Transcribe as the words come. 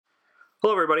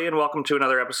Hello, everybody, and welcome to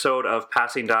another episode of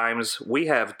Passing Dimes. We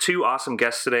have two awesome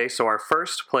guests today. So our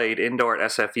first played indoor at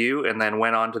SFU and then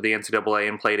went on to the NCAA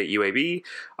and played at UAB.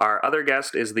 Our other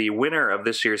guest is the winner of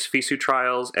this year's FISU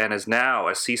Trials and is now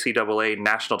a CCAA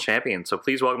national champion. So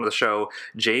please welcome to the show,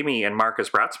 Jamie and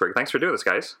Marcus Bratsberg. Thanks for doing this,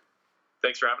 guys.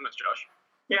 Thanks for having us, Josh.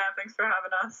 Yeah, thanks for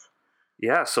having us.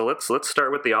 Yeah, so let's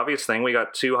start with the obvious thing. We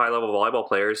got two high-level volleyball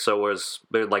players. So was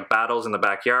there like battles in the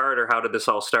backyard, or how did this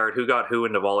all start? Who got who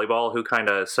into volleyball? Who kind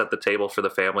of set the table for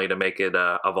the family to make it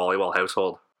a volleyball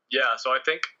household? Yeah, so I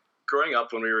think growing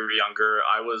up when we were younger,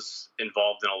 I was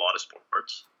involved in a lot of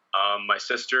sports. My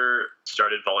sister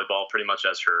started volleyball pretty much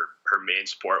as her main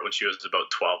sport when she was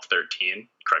about 12, 13.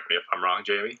 Correct me if I'm wrong,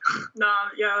 Jamie. No,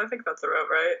 yeah, I think that's about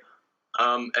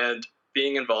right. And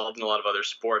being involved in a lot of other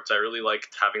sports, I really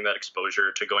liked having that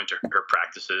exposure to going to her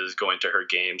practices, going to her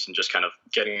games, and just kind of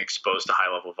getting exposed to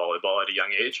high-level volleyball at a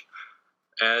young age.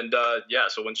 And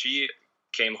so when she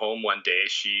came home one day,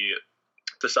 she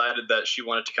decided that she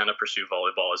wanted to kind of pursue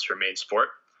volleyball as her main sport.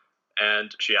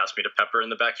 And she asked me to pep her in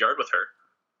the backyard with her.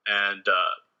 And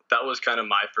that was kind of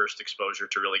my first exposure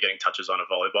to really getting touches on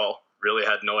a volleyball. Really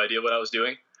had no idea what I was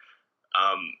doing.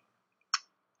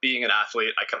 Being an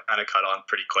athlete, I kind of caught on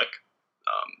pretty quick.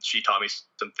 She taught me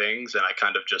some things, and I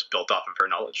kind of just built off of her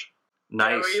knowledge.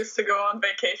 Nice. Yeah, we used to go on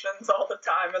vacations all the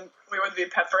time, and we would be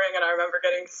peppering, and I remember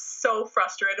getting so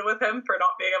frustrated with him for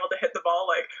not being able to hit the ball,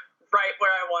 like, right where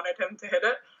I wanted him to hit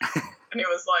it. And he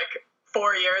was, like,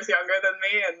 4 years younger than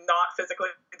me and not physically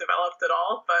developed at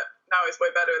all, but now he's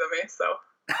way better than me, so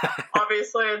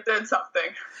obviously it did something.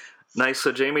 Nice.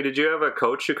 So, Jamie, did you have a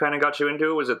coach who kind of got you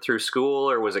into it? Was it through school,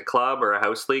 or was it club or a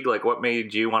house league? Like, what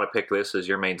made you want to pick this as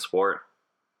your main sport?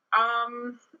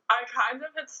 I kind of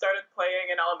had started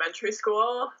playing in elementary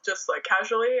school, just like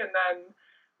casually, and then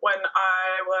when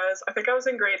I think I was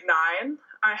in grade 9,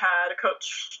 I had a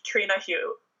coach, Trina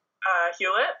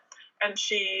Hewlett, and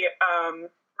she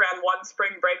ran one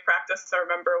spring break practice, I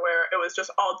remember, where it was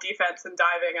just all defense and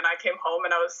diving, and I came home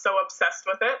and I was so obsessed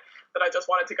with it that I just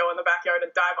wanted to go in the backyard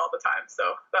and dive all the time.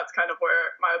 So that's kind of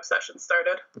where my obsession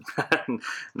started.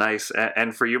 Nice.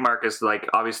 And for you, Marcus, like,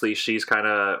 obviously she's kind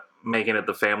of making it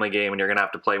the family game and you're going to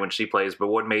have to play when she plays, but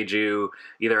what made you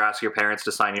either ask your parents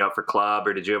to sign you up for club,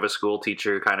 or did you have a school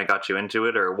teacher who kind of got you into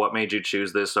it, or what made you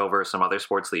choose this over some other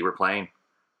sports that you were playing?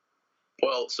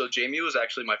 Well, so Jamie was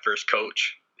actually my first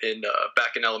coach in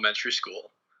back in elementary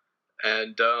school,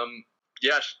 and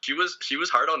she was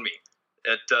hard on me.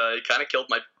 It kind of killed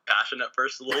my passion at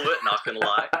first a little bit, not gonna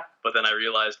lie, but then I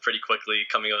realized pretty quickly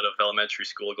coming out of elementary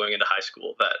school, going into high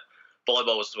school, that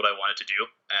volleyball was what I wanted to do,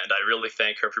 and I really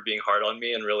thank her for being hard on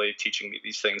me and really teaching me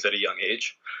these things at a young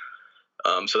age.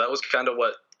 So that was kind of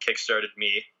what kickstarted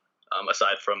me,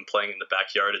 aside from playing in the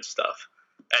backyard and stuff,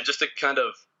 and just to kind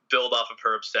of build off of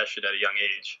her obsession at a young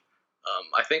age.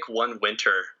 I think one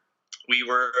winter we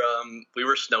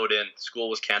were snowed in. School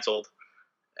was canceled,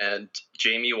 and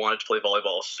Jamie wanted to play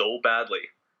volleyball so badly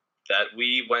that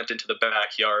we went into the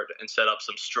backyard and set up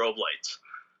some strobe lights.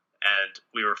 And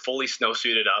we were fully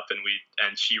snowsuited up,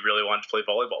 and she really wanted to play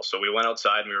volleyball. So we went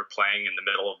outside and we were playing in the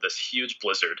middle of this huge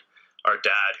blizzard. Our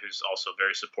dad, who's also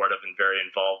very supportive and very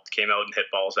involved, came out and hit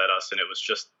balls at us, and it was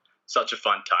just such a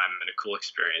fun time and a cool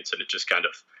experience. And it just kind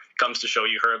of comes to show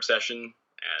you her obsession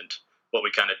and what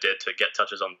we kind of did to get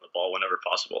touches on the ball whenever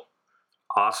possible.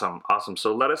 Awesome.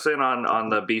 So let us in on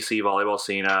the BC volleyball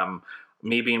scene.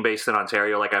 Me being based in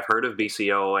Ontario, like, I've heard of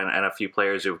BCO and a few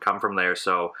players who've come from there.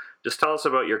 So just tell us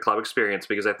about your club experience,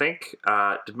 because I think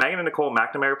did Megan and Nicole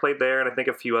McNamara played there, and I think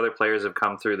a few other players have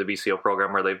come through the BCO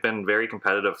program where they've been very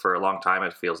competitive for a long time,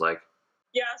 it feels like.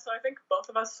 Yeah, so I think both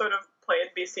of us sort of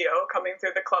played BCO coming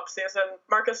through the club season.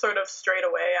 Marcus sort of strayed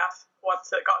away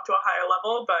once it got to a higher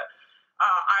level, but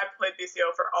I played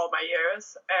BCO for all my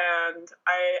years, and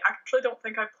I actually don't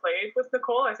think I played with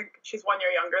Nicole. I think she's 1 year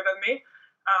younger than me.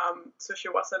 So she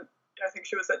wasn't, I think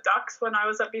she was at Ducks when I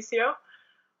was at BCO.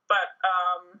 But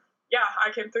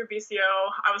I came through BCO.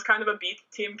 I was kind of a B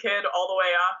team kid all the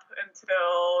way up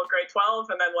until grade 12.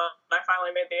 And then when I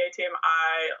finally made the A team,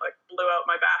 I blew out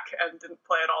my back and didn't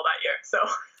play at all that year. So,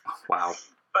 wow.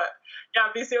 But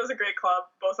yeah, BCO is a great club.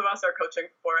 Both of us are coaching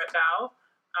for it now.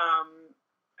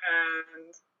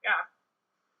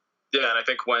 Yeah, and I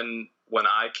think when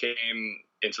I came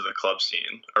into the club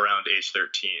scene around age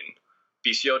 13,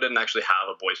 BCO didn't actually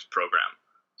have a boys program.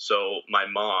 So my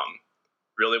mom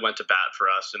really went to bat for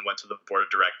us and went to the board of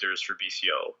directors for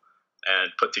BCO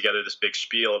and put together this big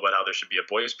spiel about how there should be a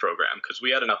boys program, because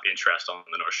we had enough interest on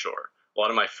the North Shore. A lot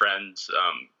of my friends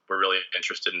were really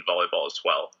interested in volleyball as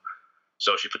well.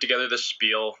 So she put together this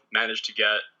spiel, managed to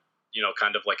get,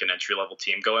 kind of like an entry-level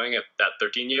team going at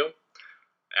 13U.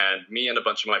 and me and a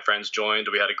bunch of my friends joined.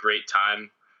 We had a great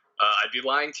time. I'd be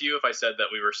lying to you if I said that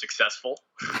we were successful,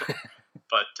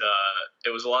 but it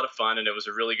was a lot of fun, and it was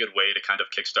a really good way to kind of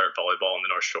kickstart volleyball in the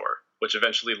North Shore, which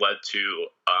eventually led to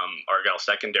Argyle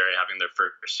Secondary having their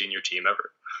first senior team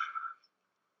ever.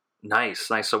 Nice.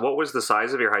 So what was the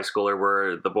size of your high school, or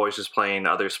were the boys just playing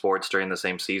other sports during the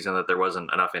same season that there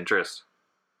wasn't enough interest?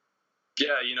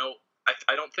 Yeah,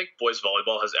 I don't think boys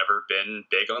volleyball has ever been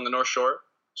big on the North Shore.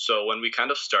 So when we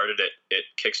kind of started it, it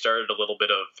kickstarted a little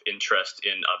bit of interest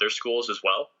in other schools as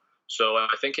well. So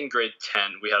I think in grade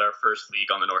 10, we had our first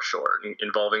league on the North Shore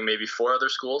involving maybe 4 other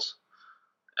schools.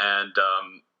 And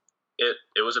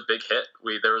it was a big hit.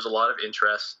 There was a lot of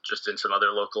interest just in some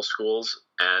other local schools,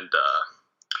 and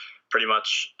pretty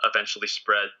much eventually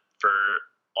spread for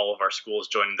all of our schools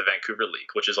joining the Vancouver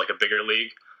League, which is like a bigger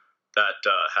league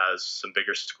that has some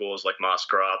bigger schools like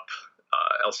Mosscrop,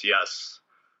 LCS,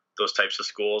 those types of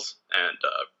schools, and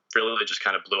really just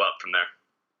kind of blew up from there.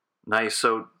 Nice.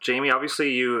 So, Jamie,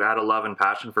 obviously you had a love and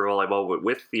passion for volleyball, but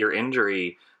with your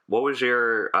injury, what was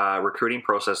your recruiting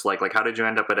process like? Like, how did you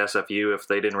end up at SFU if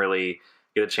they didn't really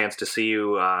get a chance to see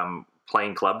you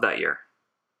playing club that year?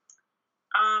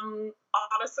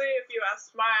 Honestly, if you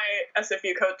asked my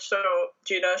SFU coach, so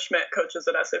Gina Schmidt coaches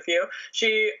at SFU,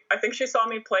 I think she saw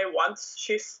me play once.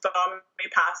 She saw me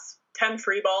pass 10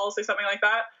 free balls or something like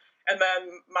that. And then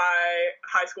my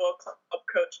high school club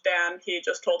coach, Dan, he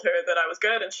just told her that I was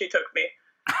good, and she took me.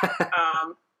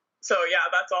 So yeah,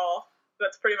 that's all.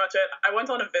 That's pretty much it. I went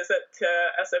on a visit to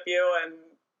SFU, and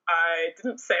I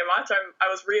didn't say much. I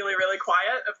was really, really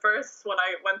quiet at first when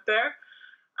I went there.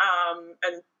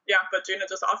 And yeah, but Gina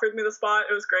just offered me the spot.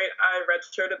 It was great. I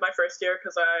redshirted my first year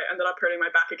because I ended up hurting my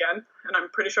back again. And I'm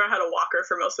pretty sure I had a walker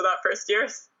for most of that first year.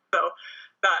 So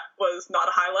that was not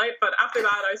a highlight. But after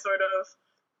that, they sort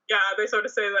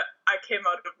of say that I came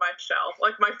out of my shell.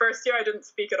 Like my first year, I didn't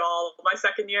speak at all. My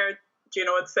second year,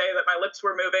 Gina would say that my lips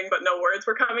were moving, but no words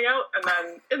were coming out. And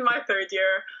then in my third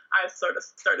year, I sort of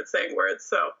started saying words.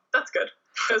 So that's good.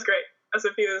 It was great.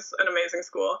 SFU is an amazing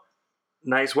school.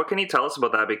 Nice. What can you tell us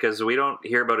about that? Because we don't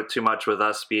hear about it too much with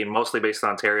us being mostly based in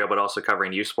Ontario, but also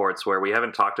covering U Sports, where we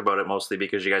haven't talked about it mostly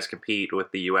because you guys compete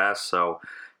with the US. So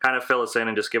kind of fill us in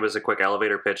and just give us a quick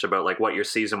elevator pitch about like what your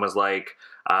season was like,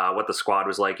 what the squad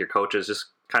was like, your coaches, just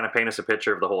kind of paint us a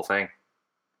picture of the whole thing.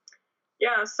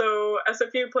 Yeah, so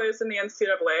SFU plays in the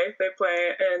NCAA. They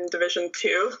play in Division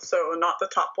 2, so not the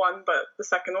top one, but the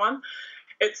second one.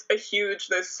 It's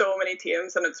there's so many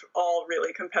teams, and it's all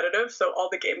really competitive. So all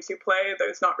the games you play,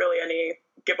 there's not really any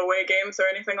giveaway games or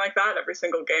anything like that. Every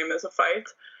single game is a fight.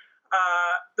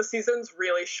 The season's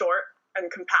really short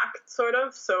and compact, sort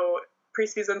of. So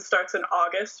preseason starts in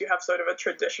August. You have sort of a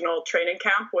traditional training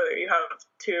camp where you have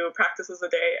 2 practices a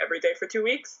day, every day for 2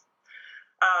 weeks.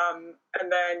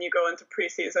 And then you go into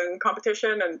preseason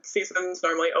competition, and season's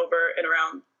normally over in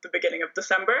around the beginning of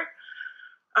December.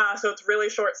 So it's really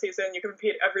short season. You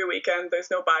compete every weekend.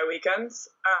 There's no bye weekends.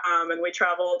 And we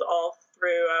traveled all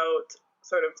throughout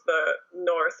sort of the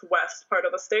northwest part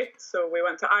of the state. So we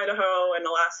went to Idaho and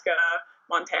Alaska,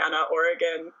 Montana,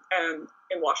 Oregon, and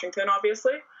in Washington,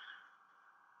 obviously.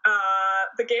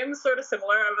 The game's sort of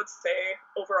similar. I would say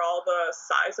overall the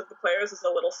size of the players is a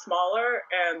little smaller,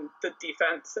 and the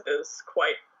defense is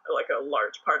quite like a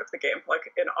large part of the game.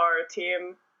 Like in our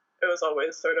team, it was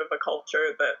always sort of a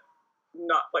culture that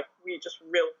we just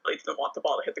really didn't want the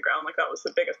ball to hit the ground. Like that was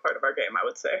the biggest part of our game, I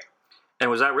would say. And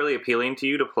was that really appealing to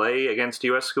you to play against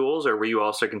U.S. schools, or were you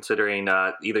also considering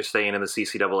either staying in the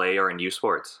CCAA or in U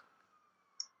Sports?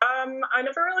 I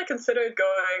never really considered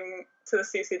going to the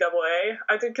CCAA.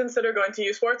 I did consider going to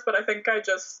U Sports, but I think I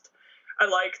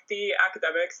liked the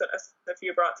academics that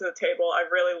SFU brought to the table. I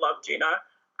really loved Gina.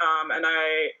 And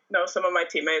I know some of my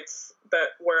teammates that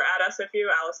were at SFU,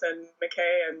 Allison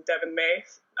McKay and Devin May.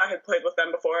 I had played with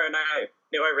them before, and I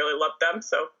knew I really loved them,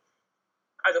 so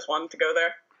I just wanted to go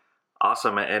there.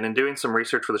 Awesome. And in doing some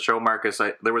research for the show, Marcus,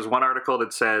 there was one article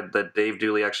that said that Dave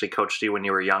Dooley actually coached you when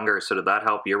you were younger. So did that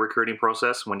help your recruiting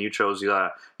process when you chose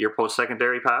your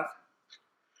post-secondary path?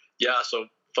 Yeah, so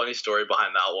funny story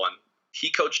behind that one. He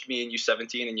coached me in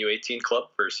U17 and U18 club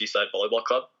for Seaside Volleyball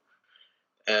Club.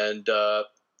 And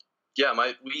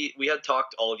we had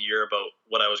talked all year about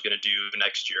what I was going to do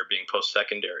next year being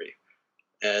post-secondary.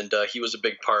 And he was a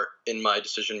big part in my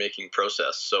decision-making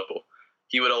process. So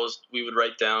we would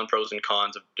write down pros and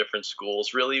cons of different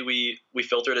schools. Really, we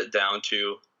filtered it down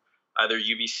to either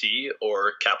UBC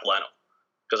or Capilano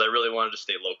because I really wanted to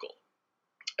stay local.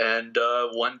 And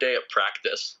one day at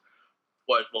practice,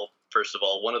 first of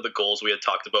all, one of the goals we had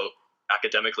talked about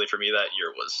academically for me that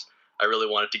year was I really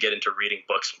wanted to get into reading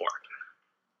books more.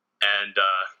 And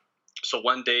so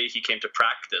one day he came to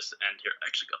practice, and here, I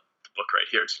actually got the book right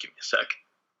here. Just give me a sec.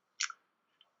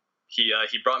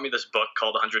 He brought me this book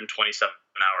called 127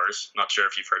 Hours. Not sure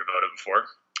if you've heard about it before.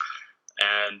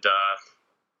 And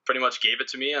pretty much gave it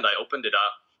to me, and I opened it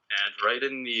up, and right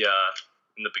in the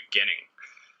beginning,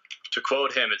 to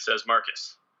quote him, it says,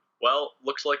 "Marcus, well,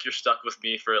 looks like you're stuck with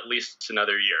me for at least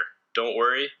another year. Don't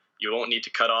worry, you won't need to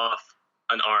cut off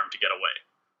an arm to get away.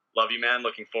 Love you, man.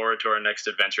 Looking forward to our next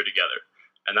adventure together."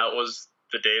 And that was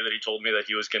the day that he told me that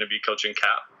he was going to be coaching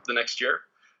CAP the next year.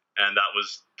 And that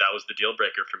was the deal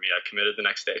breaker for me. I committed the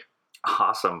next day.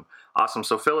 Awesome.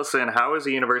 So fill us in. How is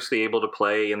the university able to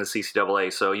play in the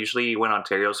CCAA? So usually when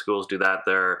Ontario schools do that,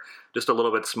 they're just a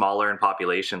little bit smaller in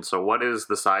population. So what is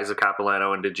the size of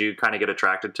Capilano, and did you kind of get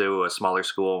attracted to a smaller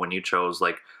school when you chose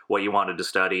like what you wanted to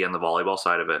study and the volleyball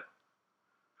side of it?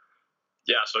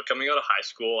 Yeah, so coming out of high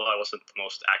school, I wasn't the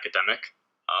most academic.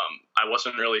 I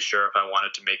wasn't really sure if I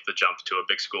wanted to make the jump to a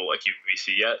big school like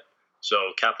UBC yet.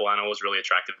 So Capilano was really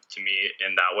attractive to me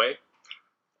in that way.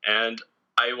 And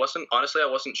I wasn't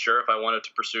sure if I wanted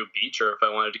to pursue beach or if I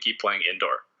wanted to keep playing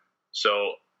indoor.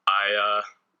 So I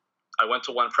went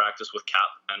to one practice with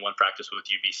CAP and one practice with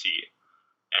UBC.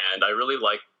 And I really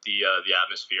liked the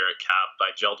atmosphere at CAP.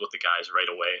 I gelled with the guys right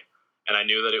away. And I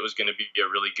knew that it was going to be a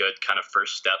really good kind of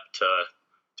first step to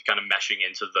kind of meshing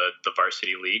into the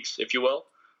varsity leagues, if you will.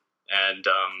 And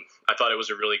I thought it was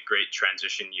a really great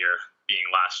transition year being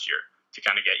last year to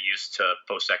kind of get used to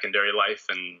post-secondary life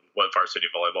and what varsity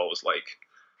volleyball was like.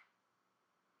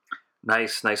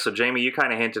 Nice. So Jamie, you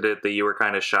kind of hinted at that you were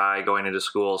kind of shy going into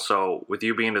school. So with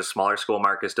you being a smaller school,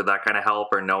 Marcus, did that kind of help,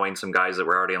 or knowing some guys that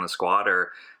were already on the squad?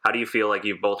 Or how do you feel like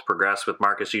you've both progressed with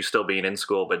Marcus, you still being in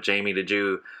school, but Jamie, did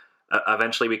you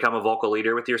eventually become a vocal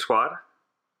leader with your squad?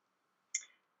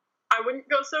 I wouldn't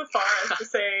go so far as to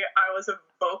say I was a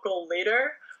vocal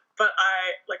leader, but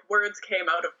words came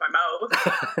out of my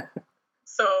mouth.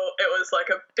 So it was like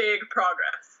a big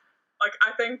progress. Like,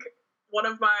 I think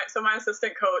my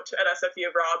assistant coach at SFU,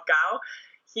 Rob Gao,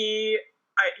 he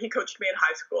coached me in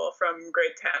high school from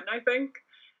grade 10, I think.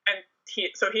 And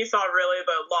he saw really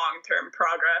the long-term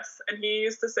progress. And he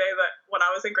used to say that when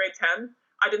I was in grade 10,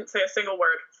 I didn't say a single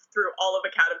word through all of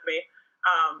academy.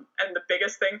 And the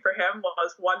biggest thing for him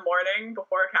was one morning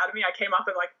before academy, I came up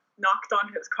and knocked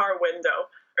on his car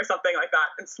window or something like that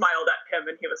and smiled at him.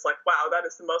 And he was like, "Wow, that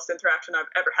is the most interaction I've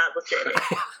ever had with Jamie."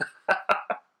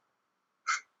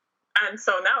 And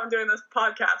so now I'm doing this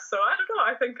podcast. So I don't know.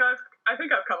 I think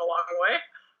I've come a long way.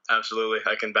 Absolutely.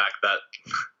 I can back that.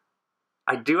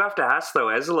 I do have to ask though,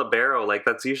 as a libero,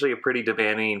 that's usually a pretty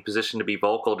demanding position to be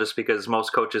vocal, just because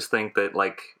most coaches think that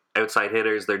outside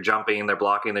hitters, they're jumping, they're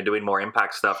blocking, they're doing more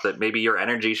impact stuff, that maybe your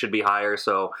energy should be higher.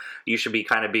 So you should be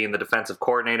kind of being the defensive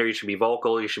coordinator. You should be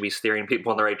vocal. You should be steering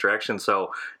people in the right direction.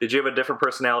 So did you have a different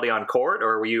personality on court,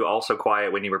 or were you also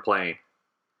quiet when you were playing?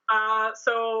 I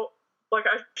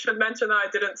should mention that I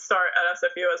didn't start at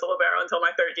SFU as a libero until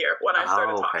my third year when I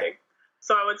started talking.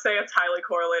 So I would say it's highly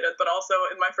correlated. But also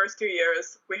in my first 2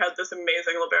 years, we had this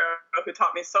amazing libero who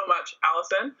taught me so much,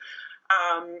 Allison.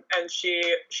 And she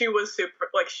was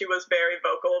she was very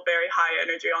vocal, very high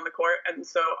energy on the court. And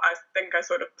so I think I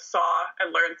sort of saw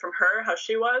and learned from her how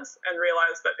she was, and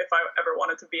realized that if I ever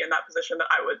wanted to be in that position, that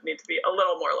I would need to be a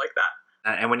little more like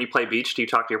that. And when you play beach, do you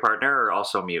talk to your partner or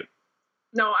also mute?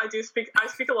 No, I do speak. I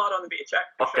speak a lot on the beach,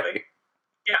 actually. Okay.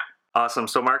 Yeah. Awesome.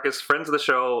 So Marcus, friends of the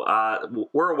show,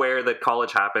 we're aware that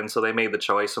college happened, so they made the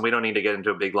choice, and we don't need to get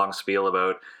into a big long spiel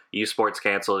about U Sports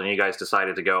canceled and you guys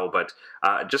decided to go. But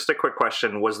just a quick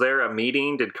question: was there a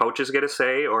meeting? Did coaches get a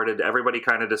say, or did everybody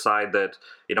kind of decide that,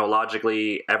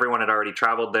 logically everyone had already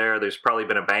traveled there? There's probably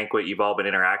been a banquet. You've all been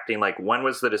interacting. When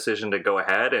was the decision to go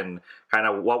ahead, and kind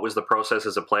of what was the process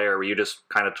as a player? Were you just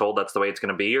kind of told that's the way it's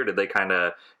going to be, or did they kind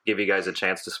of give you guys a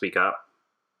chance to speak up?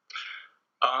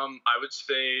 I would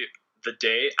say the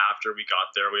day after we got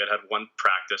there, we had one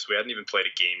practice. We hadn't even played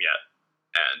a game yet.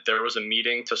 And there was a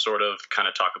meeting to sort of kind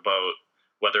of talk about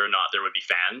whether or not there would be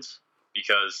fans,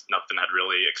 because nothing had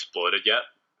really exploded yet.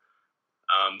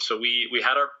 So we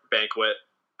had our banquet,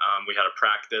 we had a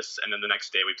practice, and then the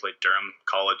next day we played Durham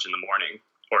College in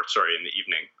the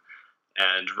evening.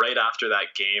 And right after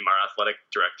that game, our athletic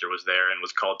director was there and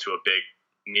was called to a big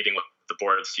meeting with the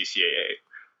board of CCAA.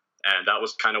 And that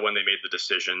was kind of when they made the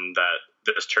decision that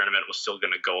this tournament was still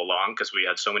going to go along, because we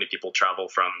had so many people travel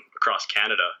from across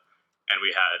Canada, and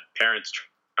we had parents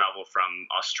travel from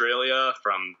Australia,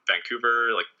 from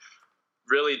Vancouver.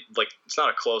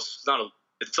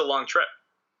 It's a long trip.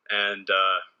 And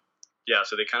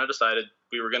so they kind of decided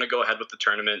we were going to go ahead with the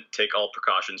tournament, take all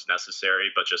precautions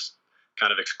necessary, but just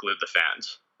kind of exclude the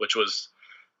fans, which was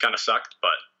kind of sucked,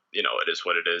 but it is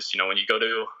what it is. When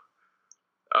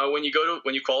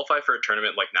you qualify for a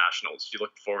tournament like nationals, you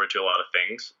look forward to a lot of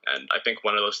things, and I think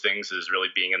one of those things is really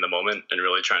being in the moment and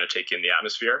really trying to take in the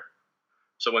atmosphere.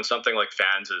 So when something like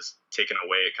fans is taken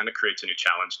away, it kind of creates a new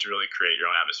challenge to really create your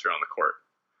own atmosphere on the court.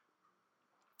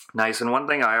 Nice. And one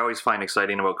thing I always find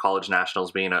exciting about college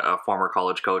nationals, being a former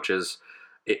college coach, is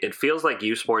it feels like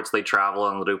U Sports, they travel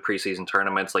and they'll do preseason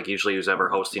tournaments. Like usually who's ever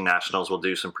hosting nationals will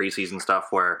do some preseason stuff,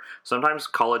 where sometimes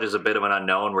college is a bit of an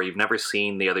unknown where you've never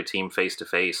seen the other team face to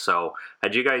face. So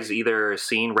had you guys either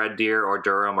seen Red Deer or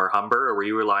Durham or Humber, or were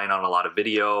you relying on a lot of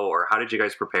video, or how did you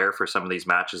guys prepare for some of these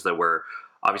matches that were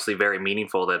obviously very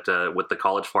meaningful that with the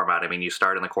college format? I mean, you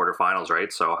start in the quarterfinals,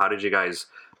 right? So how did you guys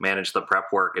manage the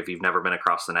prep work if you've never been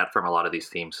across the net from a lot of these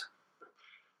teams?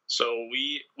 So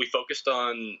we focused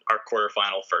on our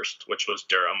quarterfinal first, which was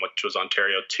Durham, which was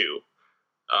Ontario 2.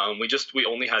 We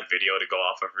only had video to go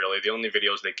off of, really. The only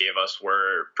videos they gave us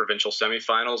were provincial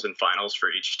semifinals and finals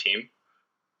for each team.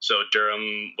 So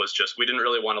Durham was we didn't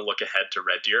really want to look ahead to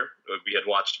Red Deer. We had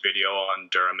watched video on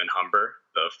Durham and Humber,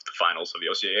 the finals of the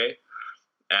OCAA.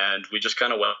 And we just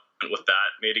kind of went with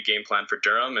that, made a game plan for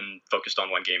Durham, and focused on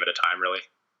one game at a time, really.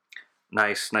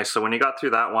 Nice. So when you got through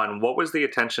that one, what was the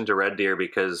attention to Red Deer?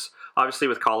 Because obviously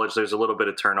with college, there's a little bit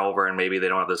of turnover and maybe they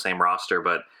don't have the same roster.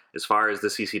 But as far as the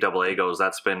CCAA goes,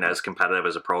 that's been as competitive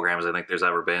as a program as I think there's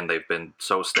ever been. They've been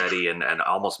so steady and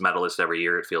almost medalist every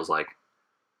year, it feels like.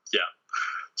 Yeah.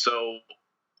 So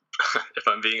if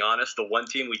I'm being honest, the one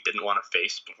team we didn't want to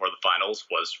face before the finals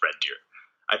was Red Deer.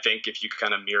 I think if you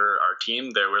kind of mirror our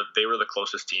team, they were the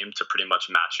closest team to pretty much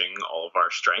matching all of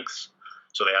our strengths.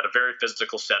 So they had a very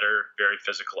physical setter, very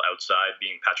physical outside,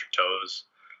 being Patrick Toes.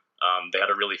 They had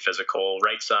a really physical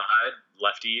right side,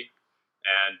 lefty,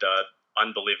 and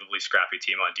unbelievably scrappy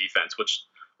team on defense, which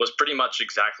was pretty much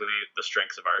exactly the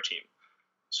strengths of our team.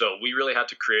 So we really had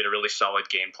to create a really solid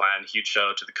game plan. Huge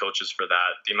shout out to the coaches for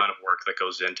that. The amount of work that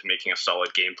goes into making a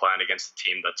solid game plan against a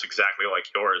team that's exactly like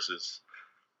yours is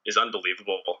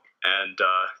unbelievable. And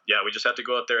we just had to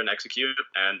go out there and execute,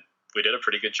 and we did a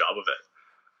pretty good job of it.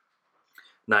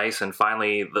 Nice. And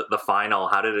finally, the final,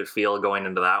 how did it feel going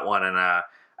into that one? And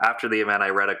after the event, I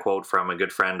read a quote from a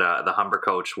good friend, the Humber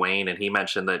coach, Wayne, and he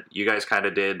mentioned that you guys kind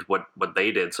of did what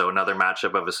they did. So another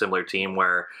matchup of a similar team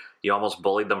where you almost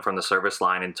bullied them from the service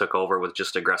line and took over with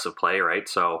just aggressive play, right?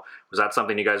 So was that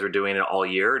something you guys were doing all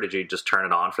year, or did you just turn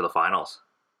it on for the finals?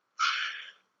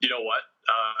 You know what?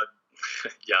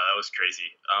 Yeah, that was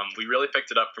crazy. We really picked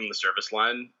it up from the service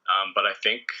line, but I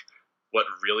think what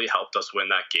really helped us win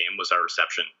that game was our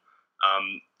reception.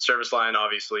 Service line,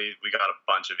 obviously, we got a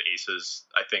bunch of aces.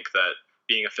 I think that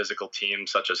being a physical team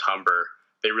such as Humber,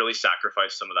 they really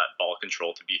sacrificed some of that ball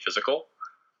control to be physical.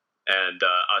 And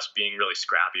us being really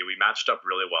scrappy, we matched up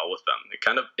really well with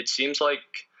them. It seems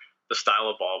like the style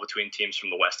of ball between teams from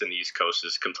the West and the East Coast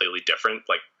is completely different.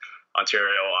 Like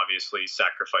Ontario obviously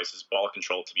sacrifices ball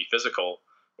control to be physical,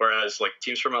 whereas like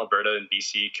teams from Alberta and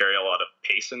BC carry a lot of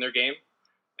pace in their game.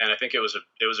 And I think it was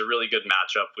a really good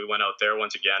matchup. We went out there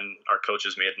once again. Our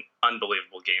coaches made an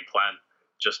unbelievable game plan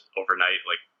just overnight,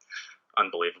 like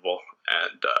unbelievable.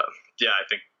 And I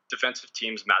think defensive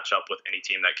teams match up with any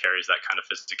team that carries that kind of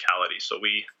physicality. So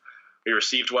we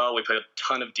received well. We played a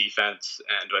ton of defense,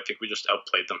 and I think we just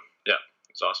outplayed them. Yeah,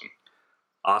 it was awesome.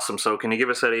 Awesome. So can you give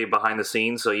us any behind the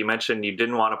scenes? So you mentioned you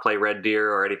didn't want to play Red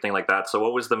Deer or anything like that. So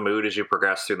what was the mood as you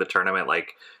progressed through the tournament?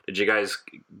 Like, did you guys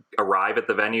arrive at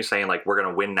the venue saying like, we're going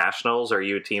to win nationals? Or are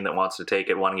you a team that wants to take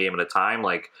it one game at a time?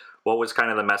 Like, what was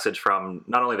kind of the message from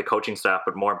not only the coaching staff,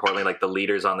 but more importantly, like the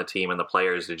leaders on the team and the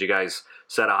players? Did you guys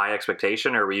set a high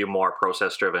expectation, or were you more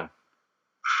process driven?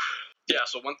 Yeah.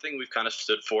 So one thing we've kind of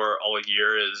stood for all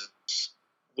year is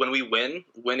when we win,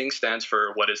 winning stands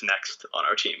for what is next on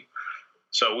our team.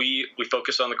 So we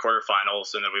focused on the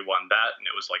quarterfinals, and then we won that, and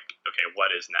it was like, okay,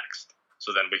 what is next?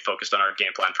 So then we focused on our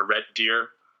game plan for Red Deer,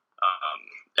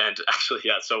 and actually,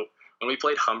 yeah. So when we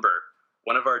played Humber,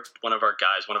 one of our top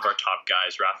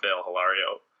guys, Rafael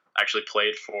Hilario, actually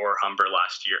played for Humber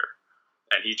last year,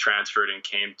 and he transferred and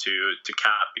came to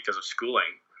CAP because of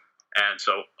schooling. And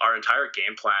so our entire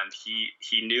game plan,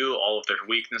 he knew all of their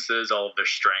weaknesses, all of their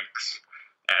strengths,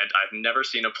 and I've never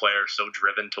seen a player so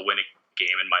driven to win a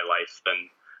game in my life than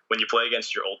when you play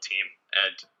against your old team.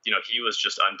 And he was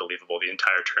just unbelievable the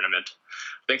entire tournament.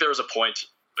 I think there was a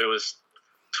point, it was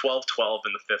 12-12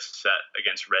 in the fifth set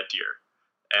against Red Deer,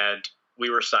 and we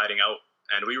were siding out,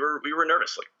 and we were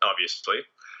nervous, like, obviously.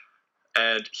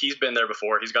 And he's been there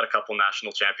before. He's got a couple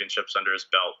national championships under his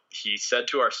belt. He said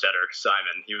to our setter,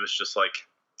 Simon, he was just like,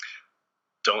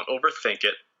 don't overthink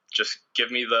it, just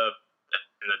give me the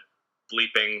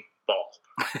bleeping ball.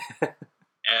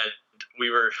 And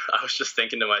I was just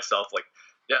thinking to myself, like,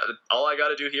 yeah, all I got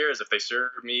to do here is if they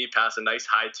serve me, pass a nice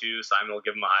high two, Simon will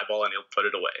give him a high ball and he'll put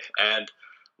it away. And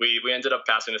we ended up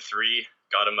passing a three,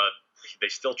 they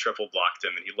still triple blocked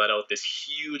him, and he let out this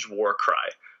huge war cry,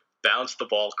 bounced the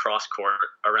ball cross court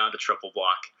around a triple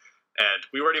block. And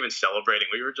we weren't even celebrating.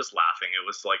 We were just laughing. It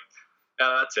was like,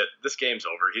 that's it. This game's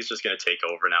over. He's just going to take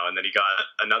over now. And then he got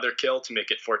another kill to make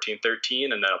it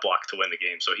 14-13 and then a block to win the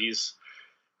game. So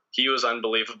he was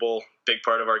unbelievable. Big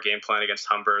part of our game plan against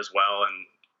Humber as well. And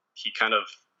he kind of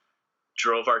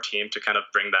drove our team to kind of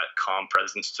bring that calm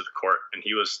presence to the court. And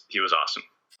he was awesome.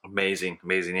 Amazing.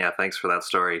 Yeah, thanks for that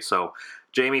story. So,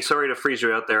 Jamie, sorry to freeze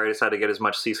you out there. I just had to get as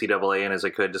much CCAA in as I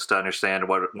could just to understand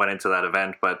what went into that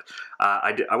event. But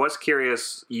I was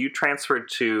curious, you transferred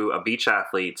to a beach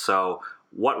athlete. So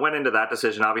what went into that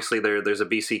decision? Obviously, there's a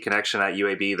BC connection at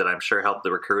UAB that I'm sure helped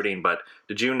the recruiting. But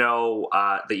did you know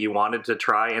that you wanted to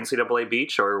try NCAA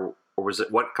beach, or was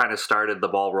it what kind of started the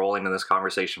ball rolling in this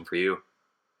conversation for you?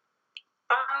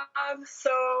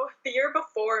 So the year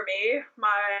before me,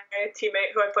 my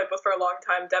teammate who I played with for a long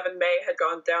time, Devin May, had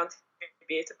gone down to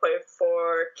UAB to play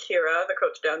for Kira, the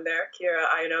coach down there, Kira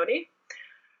Iononi.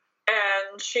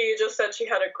 And she just said she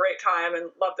had a great time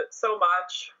and loved it so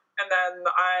much. And then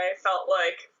I felt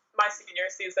like my senior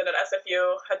season at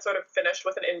SFU had sort of finished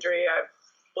with an injury. I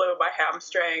blew my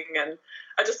hamstring, and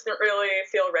I just didn't really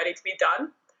feel ready to be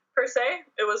done, per se.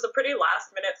 It was a pretty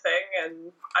last-minute thing,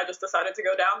 and I just decided to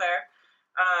go down there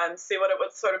and see what it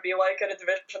would sort of be like at a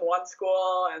Division I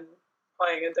school and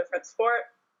playing a different sport.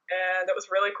 And it was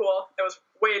really cool. It was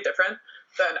way different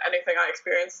than anything I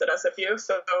experienced at SFU,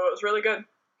 so it was really good.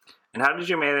 And how did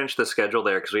you manage the schedule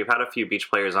there? Because we've had a few beach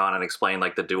players on and explain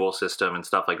like the dual system and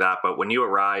stuff like that. But when you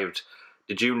arrived,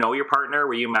 did you know your partner?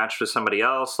 Were you matched with somebody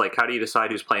else? Like, how do you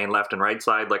decide who's playing left and right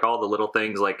side? Like all the little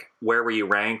things, like where were you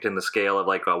ranked in the scale of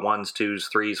like ones, twos,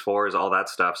 threes, fours, all that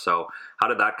stuff. So how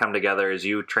did that come together as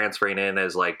you transferring in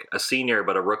as like a senior,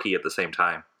 but a rookie at the same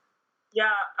time?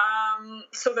 Yeah.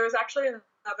 So there's actually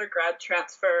another grad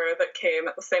transfer that came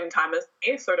at the same time as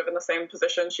me, sort of in the same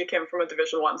position. She came from a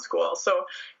Division I school. So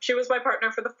she was my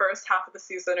partner for the first half of the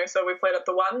season or so. We played at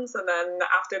the ones, and then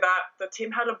after that, the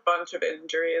team had a bunch of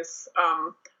injuries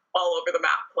all over the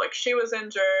map. Like, she was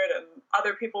injured, and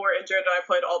other people were injured, and I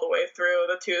played all the way through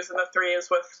the twos and the threes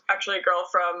with actually a girl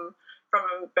from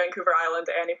Vancouver Island,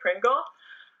 Annie Pringle.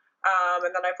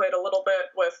 And then I played a little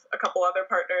bit with a couple other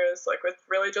partners, like with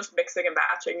really just mixing and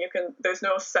matching. There's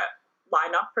no set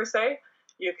lineup per se.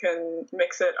 You can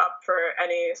mix it up for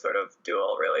any sort of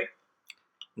duel, really.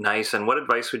 Nice. And what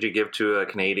advice would you give to a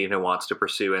Canadian who wants to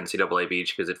pursue NCAA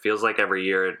beach? Because it feels like every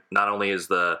year, not only is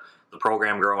the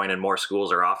program growing and more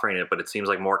schools are offering it, but it seems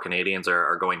like more Canadians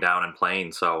are going down and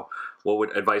playing. So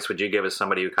what advice would you give as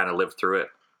somebody who kind of lived through it?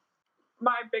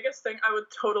 My biggest thing, I would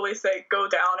totally say go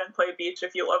down and play beach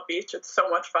if you love beach. It's so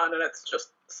much fun, and it's just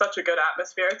such a good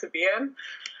atmosphere to be in.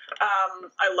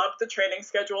 I love the training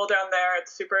schedule down there.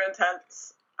 It's super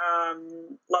intense.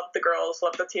 Love the girls,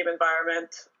 love the team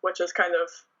environment, which is kind of,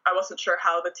 I wasn't sure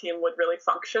how the team would really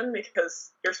function because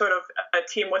you're sort of a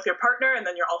team with your partner, and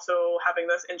then you're also having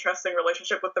this interesting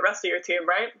relationship with the rest of your team,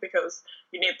 right? Because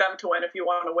you need them to win if you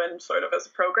want to win sort of as a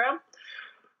program.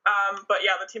 But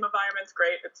yeah, the team environment's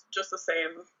great. It's just the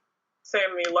same.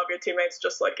 You love your teammates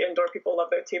just like indoor people love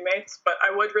their teammates. But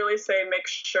I would really say make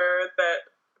sure that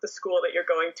the school that you're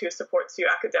going to supports you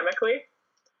academically,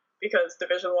 because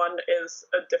Division I is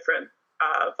a different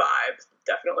vibe,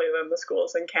 definitely, than the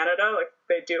schools in Canada. Like,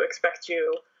 they do expect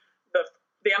you.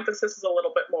 The emphasis is a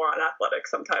little bit more on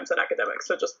athletics sometimes than academics.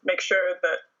 So just make sure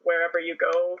that wherever you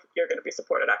go, you're going to be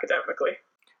supported academically.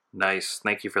 Nice.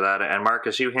 Thank you for that. And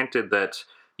Marcus, you hinted that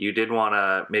you did want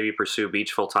to maybe pursue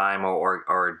beach full time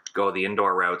or go the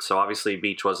indoor route. So obviously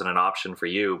beach wasn't an option for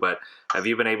you, but have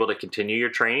you been able to continue your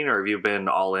training, or have you been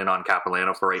all in on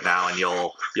Capilano for right now and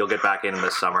you'll get back in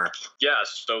this summer? Yeah.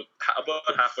 So about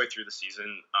halfway through the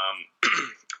season,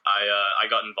 I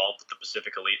got involved with the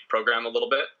Pacific Elite program a little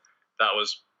bit. That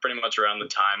was pretty much around the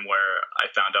time where I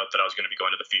found out that I was going to be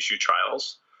going to the FISU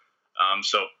trials.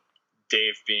 So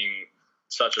Dave being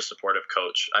such a supportive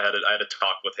coach, I had a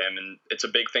talk with him, and it's a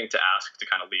big thing to ask to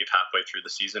kind of leave halfway through the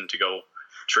season to go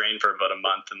train for about a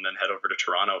month and then head over to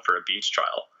Toronto for a beach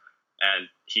trial. And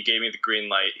he gave me the green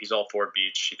light. He's all for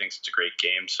beach. He thinks it's a great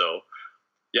game. So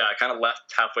yeah, I kind of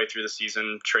left halfway through the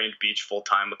season, trained beach full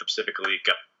time with the Pacific Elite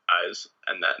guys,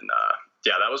 and then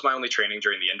that was my only training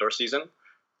during the indoor season.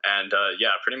 And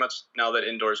pretty much now that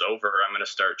indoor's over, I'm going to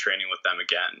start training with them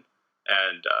again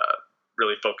and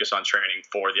really focus on training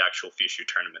for the actual FISU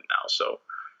tournament now. So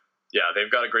yeah, they've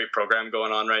got a great program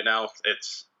going on right now.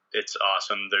 It's it's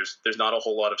awesome. There's not a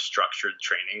whole lot of structured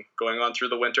training going on through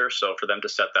the winter, so for them to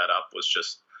set that up was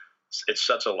just, it's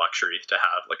such a luxury to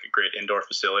have like a great indoor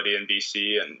facility in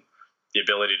BC, and the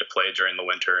ability to play during the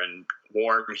winter and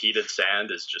warm, heated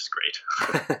sand is just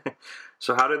great.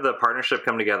 So how did the partnership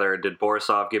come together? Did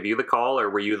Borisov give you the call, or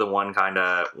were you the one kind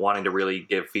of wanting to really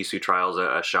give FISU Trials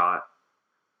a shot?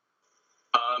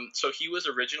 So he was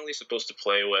originally supposed to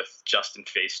play with Justin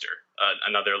Feister,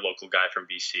 another local guy from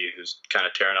BC who's kind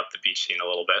of tearing up the beach scene a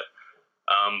little bit.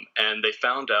 And they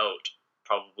found out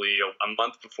probably a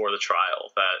month before the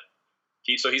trial that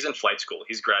he's in flight school.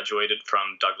 He's graduated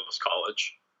from Douglas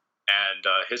College, and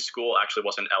his school actually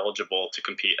wasn't eligible to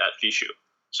compete at FISU.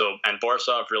 So, and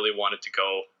Borisov really wanted to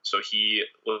go, so he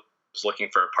was looking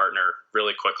for a partner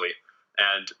really quickly.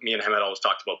 And me and him had always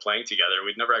talked about playing together.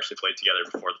 We'd never actually played together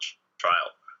before the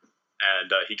trial.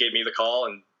 And he gave me the call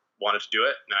and wanted to do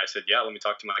it. And I said, yeah, let me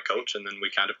talk to my coach. And then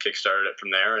we kind of kickstarted it from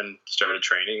there and started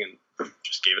training and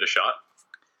just gave it a shot.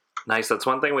 Nice. That's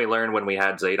one thing we learned when we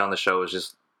had Zaid on the show, is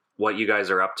just what you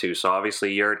guys are up to. So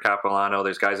obviously you're at Capilano,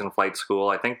 there's guys in flight school.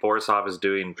 I think Borisov is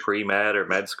doing pre-med or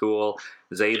med school.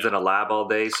 Zaid's in a lab all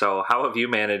day. So how have you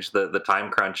managed the time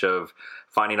crunch of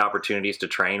finding opportunities to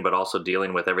train, but also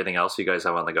dealing with everything else you guys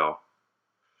have on the go?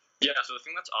 Yeah, so the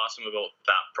thing that's awesome about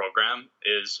that program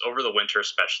is over the winter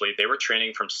especially, they were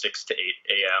training from 6 to 8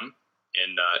 a.m.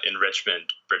 in Richmond,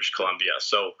 British Columbia.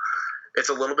 So it's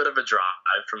a little bit of a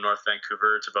drive from North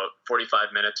Vancouver. It's about 45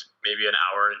 minutes, maybe an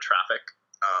hour in traffic.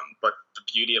 But the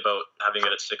beauty about having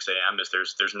it at 6 a.m. is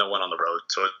there's no one on the road.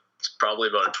 So it's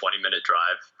probably about a 20-minute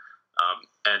drive.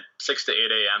 And 6 to 8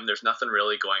 a.m., there's nothing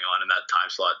really going on in that time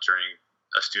slot during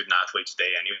a student athlete's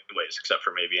day anyways, except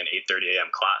for maybe an 8:30 a.m.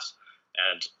 class.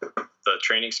 And the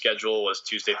training schedule was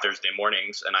Tuesday, Thursday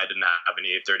mornings, and I didn't have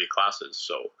any 8:30 classes.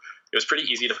 So it was pretty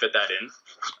easy to fit that in.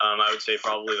 I would say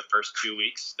probably the first 2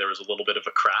 weeks, there was a little bit of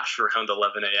a crash around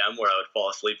 11 a.m. where I would fall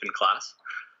asleep in class.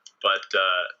 But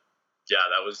yeah,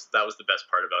 that was the best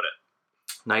part about it.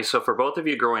 Nice. So for both of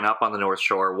you growing up on the North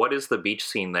Shore, what is the beach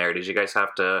scene there? Did you guys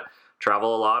have to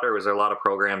travel a lot, or was there a lot of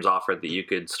programs offered that you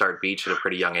could start beach at a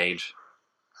pretty young age?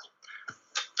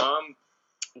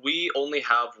 We only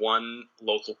have one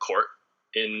local court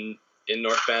in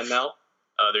North Van now.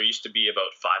 There used to be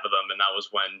about 5 of them, and that was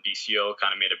when BCO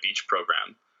kind of made a beach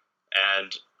program.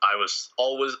 And I was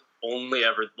always the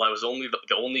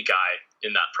only guy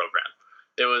in that program.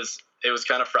 It was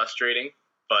kind of frustrating,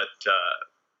 but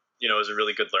it was a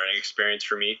really good learning experience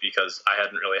for me because I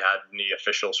hadn't really had any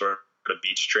official sort of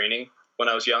beach training when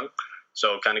I was young.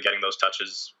 So kind of getting those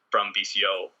touches from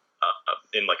BCO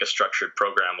in like a structured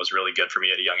program was really good for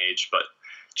me at a young age. But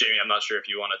Jamie, I'm not sure if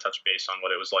you want to touch base on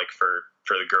what it was like for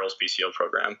the girls' BCO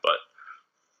program, but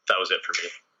that was it for me.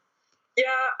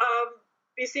 Yeah,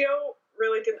 BCO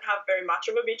really didn't have very much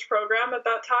of a beach program at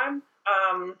that time.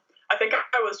 I think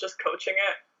I was just coaching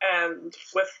it, and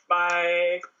with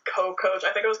my co-coach,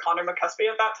 I think it was Connor McCuspy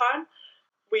at that time,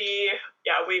 we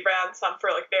ran some for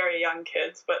like very young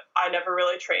kids, but I never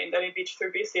really trained any beach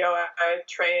through BCO. I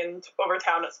trained over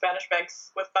town at Spanish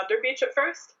Banks with Thunder Beach at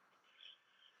first.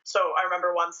 So I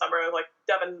remember one summer, like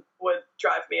Devin would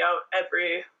drive me out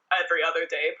every other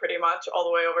day pretty much all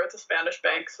the way over to Spanish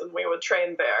Banks, and we would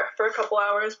train there for a couple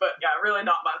hours, but yeah, really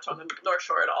not much on the North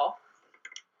Shore at all.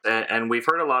 And we've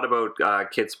heard a lot about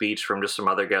Kits Beach from just some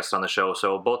other guests on the show.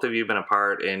 So both of you have been a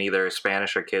part in either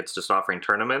Spanish or Kits just offering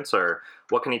tournaments, or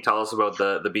what can you tell us about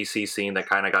the BC scene that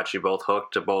kind of got you both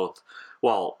hooked to both?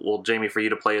 Well, Jamie, for you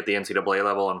to play at the NCAA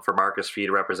level, and for Marcus, for you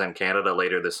to represent Canada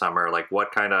later this summer, like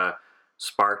what kind of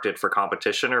sparked it for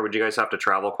competition, or would you guys have to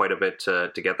travel quite a bit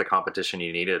to get the competition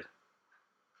you needed?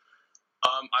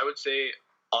 I would say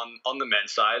on the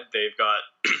men's side, they've got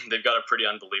a pretty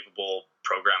unbelievable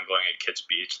program going at Kits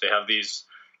Beach. They have these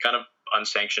kind of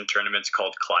unsanctioned tournaments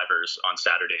called Clivers on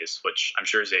Saturdays, which I'm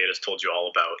sure Zaid has told you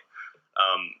all about.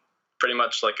 Pretty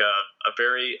much like a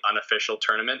very unofficial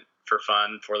tournament for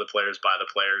fun, for the players, by the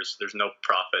players. There's no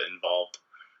profit involved.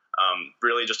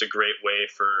 Really just a great way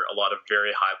for a lot of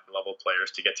very high-level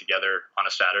players to get together on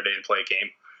a Saturday and play a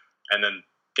game. And then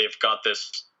they've got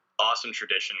this awesome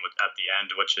tradition at the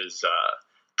end, which is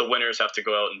the winners have to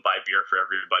go out and buy beer for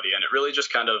everybody. And it really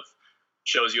just kind of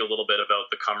shows you a little bit about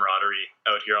the camaraderie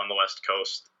out here on the West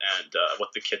Coast and what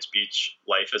the Kits Beach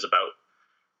life is about.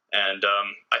 And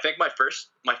I think my first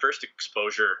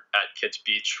exposure at Kits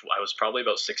Beach, I was probably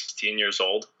about 16 years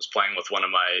old. I was playing with one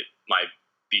of my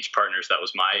beach partners that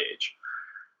was my age.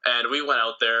 And we went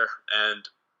out there and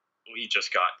we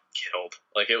just got killed.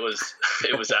 Like it was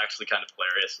actually kind of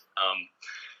hilarious.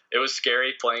 It was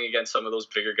scary playing against some of those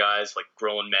bigger guys, like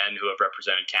grown men who have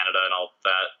represented Canada and all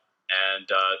that. And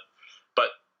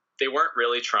but they weren't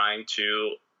really trying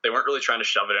to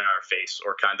shove it in our face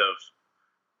or kind of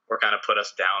put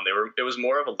us down. It was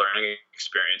more of a learning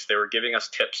experience. They were giving us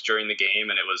tips during the game,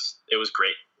 and it was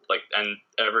great. Like, and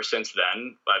ever since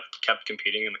then, I've kept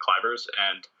competing in the climbers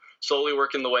and slowly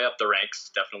working the way up the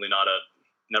ranks. Definitely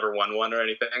never won one or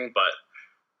anything, but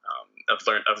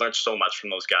I've learned so much from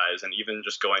those guys, and even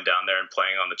just going down there and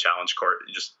playing on the challenge court,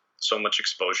 just so much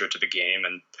exposure to the game,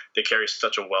 and they carry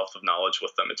such a wealth of knowledge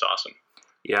with them. It's awesome.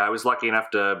 Yeah, I was lucky enough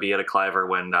to be at a Cliver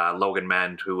when Logan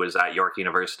Mend, who was at York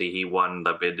University, he won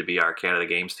the bid to be our Canada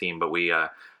Games team, but we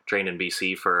trained in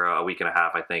BC for a week and a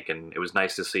half, I think, and it was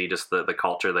nice to see just the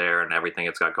culture there and everything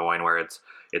it's got going, where it's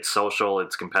social,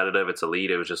 it's competitive, it's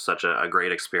elite. It was just such a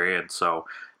great experience. So,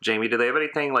 Jamie, do they have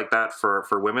anything like that for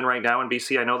women right now in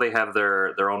BC? I know they have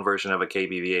their own version of a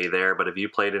KBVA there, but have you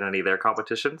played in any of their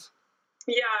competitions?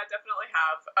 Yeah, I definitely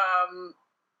have.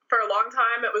 For a long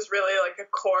time, it was really like a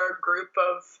core group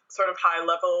of sort of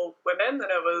high-level women, and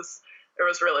it was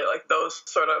really like those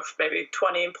sort of maybe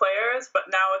 20 players, but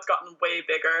now it's gotten way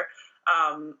bigger.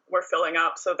 We're filling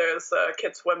up, so there's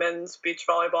Kids Women's Beach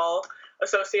Volleyball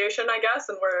Association, I guess,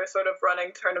 and we're sort of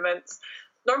running tournaments.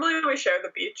 Normally we share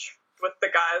the beach with the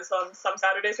guys on some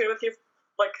Saturdays. We have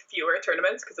fewer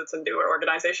tournaments because it's a newer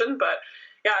organization, but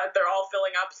yeah, they're all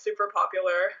filling up, super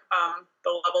popular.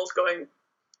 The level's going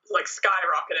like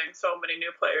skyrocketing. So many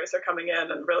new players are coming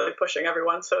in and really pushing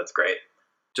everyone, so it's great.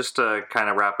 Just to kind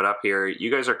of wrap it up here,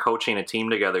 you guys are coaching a team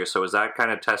together, so has that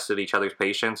kind of tested each other's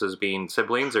patience as being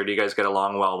siblings, or do you guys get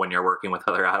along well when you're working with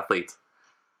other athletes?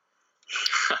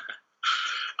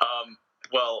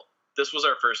 Well, this was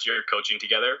our first year coaching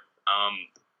together.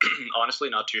 Honestly,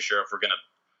 not too sure if we're going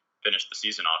to finish the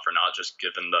season off or not, just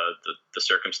given the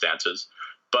circumstances.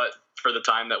 But for the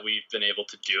time that we've been able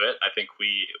to do it, I think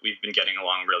we've been getting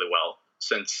along really well.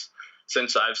 Since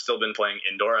I've still been playing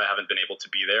indoor, I haven't been able to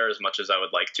be there as much as I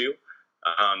would like to.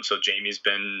 So Jamie's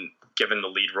been given the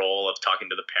lead role of talking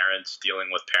to the parents, dealing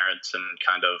with parents, and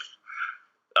kind of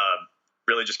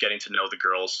really just getting to know the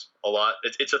girls a lot.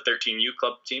 It's a 13U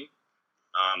club team,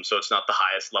 so it's not the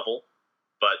highest level,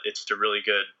 but it's a really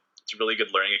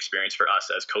good learning experience for us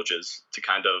as coaches to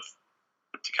kind of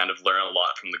learn a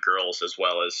lot from the girls as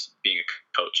well as being a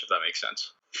coach, if that makes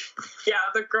sense. Yeah,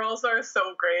 the girls are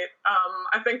so great.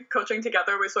 I think coaching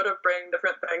together, we sort of bring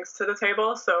different things to the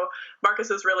table. So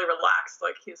Marcus is really relaxed,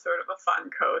 like he's sort of a fun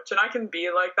coach, and I can be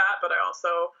like that, but I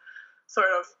also sort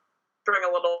of bring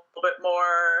a little bit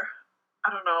more,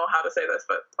 I don't know how to say this,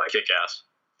 but like kick ass.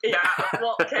 Yeah,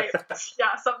 well, okay,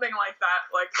 yeah, something like that.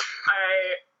 Like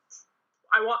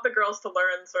I want the girls to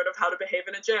learn sort of how to behave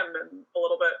in a gym and a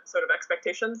little bit sort of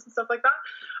expectations and stuff like that.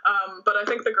 But I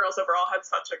think the girls overall had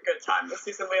such a good time this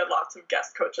season. We had lots of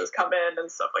guest coaches come in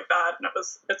and stuff like that, and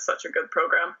it's such a good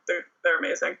program. They're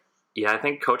amazing. Yeah, I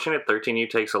think coaching at 13U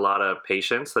takes a lot of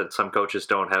patience that some coaches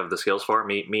don't have the skills for,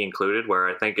 me included, where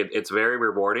I think it's very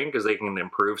rewarding because they can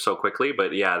improve so quickly.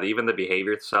 But yeah, even the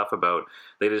behavior stuff about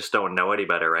they just don't know any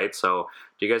better, right? So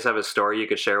do you guys have a story you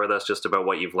could share with us just about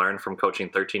what you've learned from coaching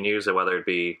 13Us, and whether it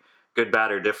be good,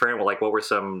 bad, or different? Well, like what were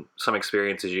some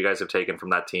experiences you guys have taken from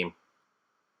that team?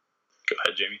 Go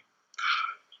ahead, Jamie.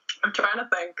 I'm trying to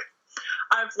think.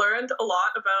 I've learned a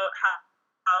lot about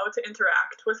how to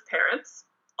interact with parents.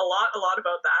 A lot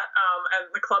about that, and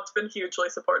the club's been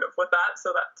hugely supportive with that, so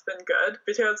that's been good,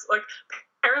 because like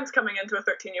parents coming into a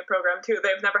 13U program too,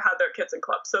 they've never had their kids in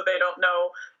clubs, so they don't know,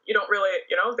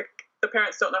 the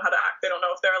parents don't know how to act. They don't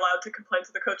know if they're allowed to complain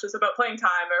to the coaches about playing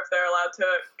time, or if they're allowed to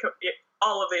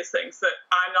all of these things that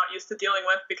I'm not used to dealing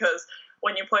with, because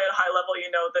when you play at a high level,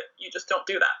 you know that you just don't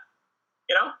do that,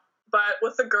 but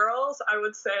with the girls, I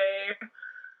would say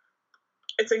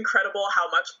it's incredible how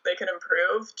much they can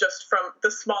improve just from the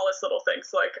smallest little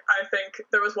things. Like, I think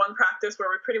there was one practice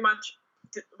where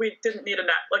we didn't need a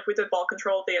net. Like, we did ball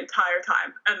control the entire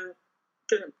time and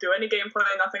didn't do any gameplay,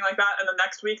 nothing like that. And the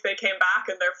next week they came back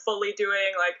and they're fully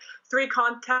doing like 3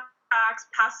 contacts,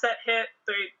 pass, set, hit.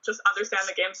 They just understand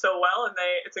the game so well, and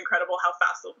it's incredible how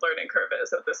fast the learning curve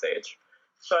is at this age.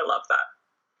 So I love that.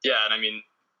 Yeah, and I mean,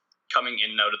 coming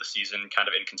in and out of the season kind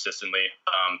of inconsistently,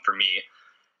 for me,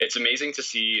 it's amazing to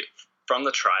see from the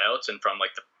tryouts and from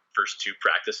like the first 2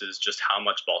 practices just how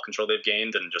much ball control they've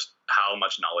gained and just how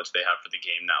much knowledge they have for the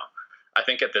game now. I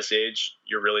think at this age,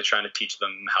 you're really trying to teach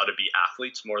them how to be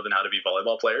athletes more than how to be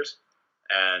volleyball players.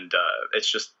 And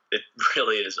it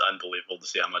really is unbelievable to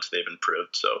see how much they've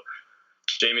improved. So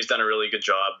Jamie's done a really good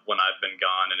job when I've been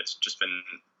gone, and it's just been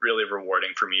really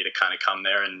rewarding for me to kind of come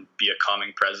there and be a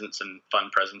calming presence and fun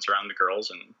presence around the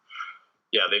girls. And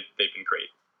yeah, they've been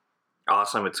great.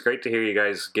 Awesome. It's great to hear you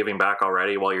guys giving back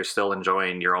already while you're still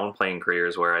enjoying your own playing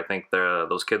careers, where I think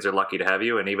those kids are lucky to have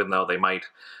you. And even though they might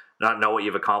not know what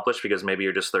you've accomplished because maybe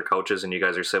you're just their coaches and you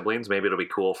guys are siblings, maybe it'll be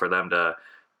cool for them to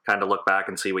kind of look back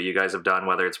and see what you guys have done,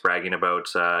 whether it's bragging about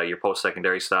your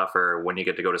post-secondary stuff or when you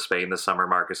get to go to Spain this summer,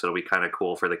 Marcus. It'll be kind of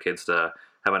cool for the kids to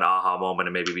have an aha moment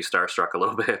and maybe be starstruck a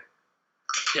little bit.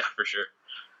 Yeah, for sure.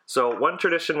 So one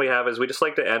tradition we have is we just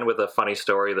like to end with a funny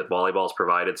story that volleyball's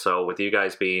provided. So with you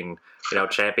guys being,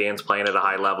 champions playing at a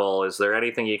high level, is there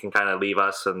anything you can kind of leave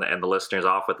us and the listeners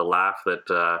off with a laugh that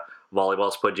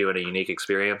volleyball's put you in a unique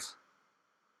experience?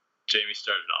 Jamie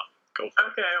started off. Go for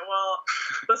it. Okay, well,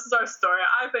 this is our story.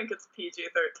 I think it's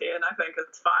PG-13. I think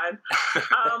it's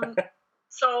fine.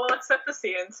 So let's set the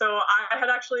scene. So I had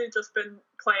actually just been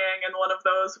playing in one of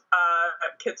those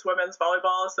Kids Women's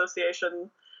Volleyball Association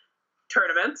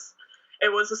tournaments.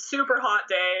 It was a super hot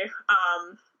day.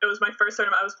 It was my first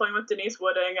tournament. I was playing with Denise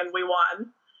Wooding, and we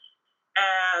won.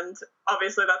 And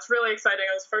obviously that's really exciting.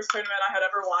 It was the first tournament I had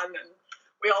ever won, and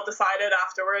we all decided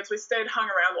afterwards, we hung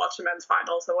around, watched the men's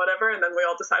finals and whatever, and then we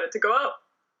all decided to go out.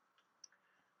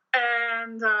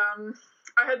 And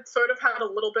I had sort of had a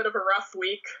little bit of a rough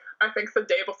week. I think the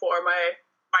day before, my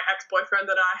ex-boyfriend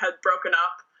and I had broken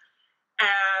up,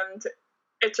 and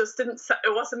it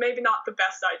wasn't maybe not the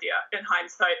best idea in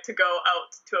hindsight to go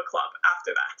out to a club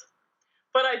after that.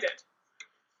 But I did.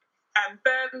 And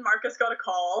then Marcus got a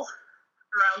call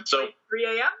around 3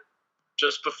 a.m.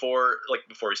 Just before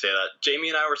we say that, Jamie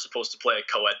and I were supposed to play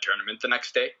a co-ed tournament the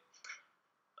next day.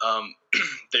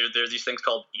 There's these things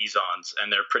called EZONs,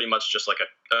 and they're pretty much just like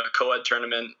a co-ed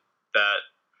tournament that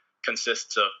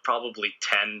consists of probably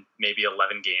 10, maybe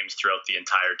 11 games throughout the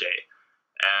entire day.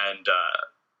 And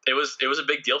it was a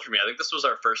big deal for me. I think this was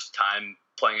our first time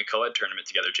playing a co-ed tournament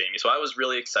together, Jamie. So I was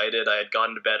really excited. I had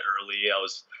gotten to bed early. I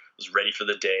was ready for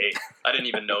the day. I didn't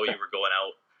even know you were going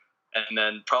out. And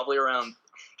then probably around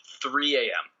 3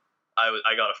 a.m.,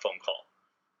 I got a phone call.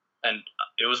 And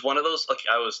it was one of those,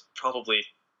 I was probably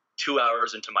 2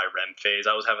 hours into my REM phase.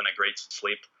 I was having a great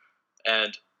sleep.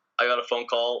 And I got a phone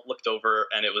call, looked over,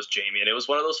 and it was Jamie. And it was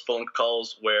one of those phone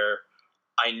calls where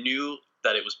I knew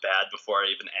that it was bad before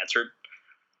I even answered.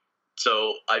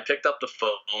 So I picked up the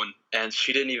phone, and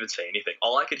she didn't even say anything.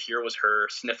 All I could hear was her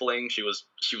sniffling. She was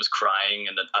crying,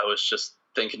 and I was just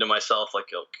thinking to myself, oh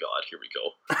God, here we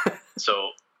go. So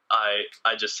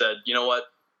I just said, you know what?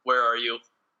 Where are you?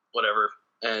 Whatever.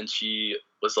 And she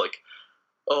was like,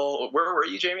 oh, where were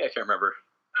you, Jamie? I can't remember.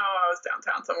 Oh, I was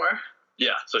downtown somewhere.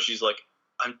 Yeah. So she's like,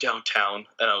 I'm downtown.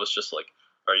 And I was just like,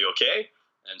 are you okay?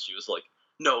 And she was like,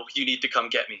 no, you need to come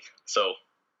get me. So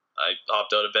I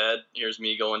hopped out of bed. Here's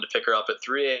me going to pick her up at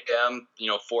 3 a.m.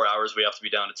 4 hours. We have to be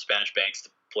down at Spanish Banks to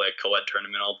play a co-ed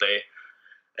tournament all day.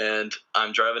 And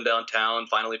I'm driving downtown,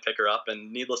 finally pick her up.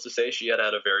 And needless to say, she had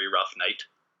a very rough night.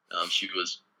 She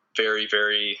was very,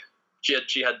 very,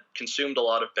 she had consumed a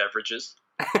lot of beverages.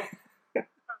 I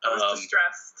was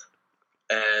distressed.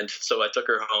 And so I took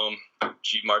her home.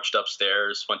 She marched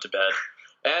upstairs, went to bed.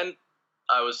 And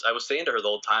I was saying to her the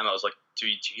whole time, I was like, do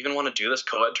you even want to do this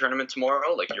co-ed tournament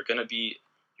tomorrow? Like, you're going to be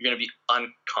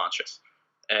unconscious.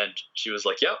 And she was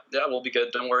like, yeah, we'll be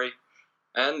good. Don't worry.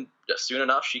 And soon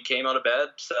enough, she came out of bed,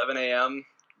 7 a.m.,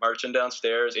 marching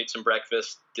downstairs, ate some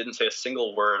breakfast, didn't say a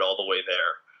single word all the way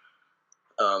there.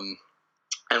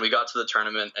 And we got to the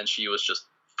tournament, and she was just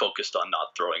focused on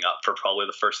not throwing up for probably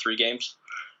the first 3 games.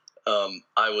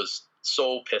 I was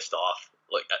so pissed off,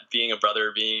 being a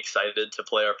brother, being excited to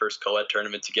play our first co-ed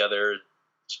tournament together.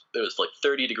 It was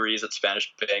 30 degrees at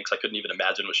Spanish Banks. I couldn't even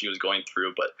imagine what she was going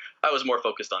through, but I was more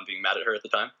focused on being mad at her at the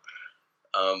time.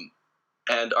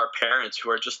 And our parents,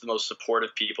 who are just the most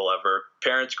supportive people ever,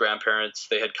 parents, grandparents,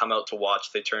 they had come out to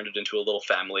watch. They turned it into a little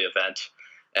family event.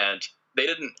 And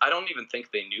I don't even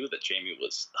think they knew that Jamie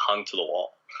was hung to the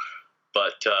wall.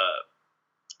 But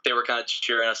they were kind of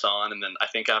cheering us on. And then I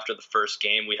think after the first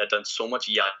game, we had done so much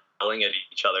yelling at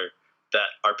each other that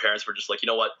our parents were just like, you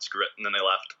know what, screw it. And then they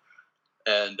left.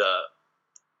 And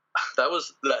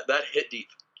that hit deep.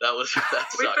 That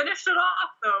sucked. We finished it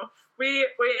off, though. We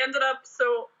ended up,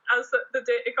 so as the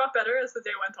day, it got better as the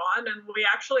day went on, and we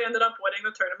actually ended up winning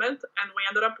the tournament, and we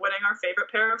ended up winning our favorite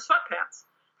pair of sweatpants.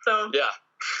 So yeah.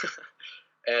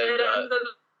 And it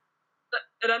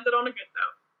ended on a good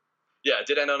note. Yeah, it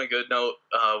did end on a good note.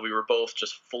 We were both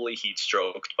just fully heat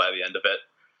stroked by the end of it.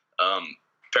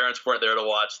 Parents weren't there to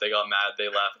watch. They got mad. They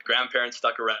left. Grandparents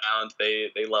stuck around. They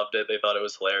loved it. They thought it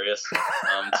was hilarious.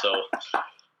 So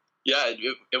yeah,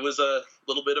 it was a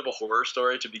little bit of a horror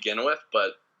story to begin with,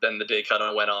 but then the day kind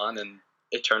of went on, and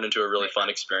it turned into a really fun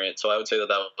experience. So I would say that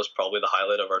was probably the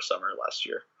highlight of our summer last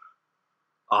year.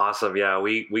 Awesome. Yeah,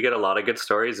 we get a lot of good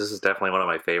stories. This is definitely one of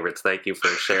my favorites. Thank you for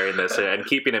sharing this and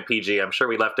keeping it PG. I'm sure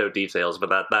we left out details,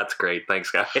 but that's great.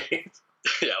 Thanks, guys.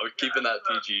 Yeah, we're keeping that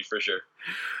PG for sure.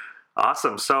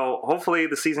 Awesome. So hopefully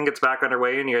the season gets back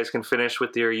underway and you guys can finish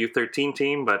with your U13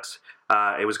 team. But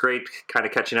it was great kind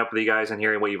of catching up with you guys and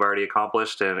hearing what you've already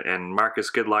accomplished. And Marcus,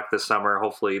 good luck this summer.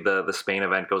 Hopefully the Spain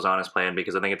event goes on as planned,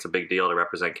 because I think it's a big deal to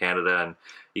represent Canada. And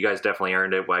you guys definitely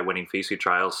earned it by winning FISU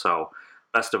trials. So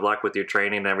best of luck with your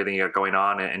training and everything you got going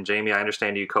on. And Jamie, I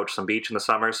understand you coach some beach in the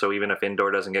summer. So even if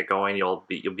indoor doesn't get going, you'll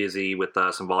be busy with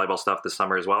some volleyball stuff this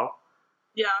summer as well.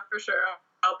 Yeah, for sure.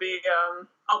 I'll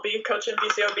be coaching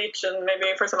BCO Beach and maybe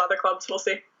for some other clubs. We'll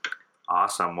see.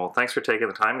 Awesome. Well, thanks for taking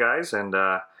the time, guys, and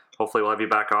hopefully we'll have you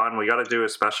back on. We got to do a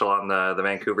special on the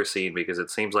Vancouver scene, because it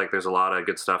seems like there's a lot of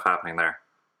good stuff happening there.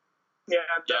 Yeah,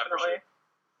 definitely. Sure.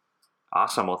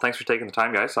 Awesome. Well, thanks for taking the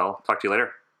time, guys. I'll talk to you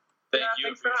later. Thank you.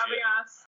 Thanks for having us.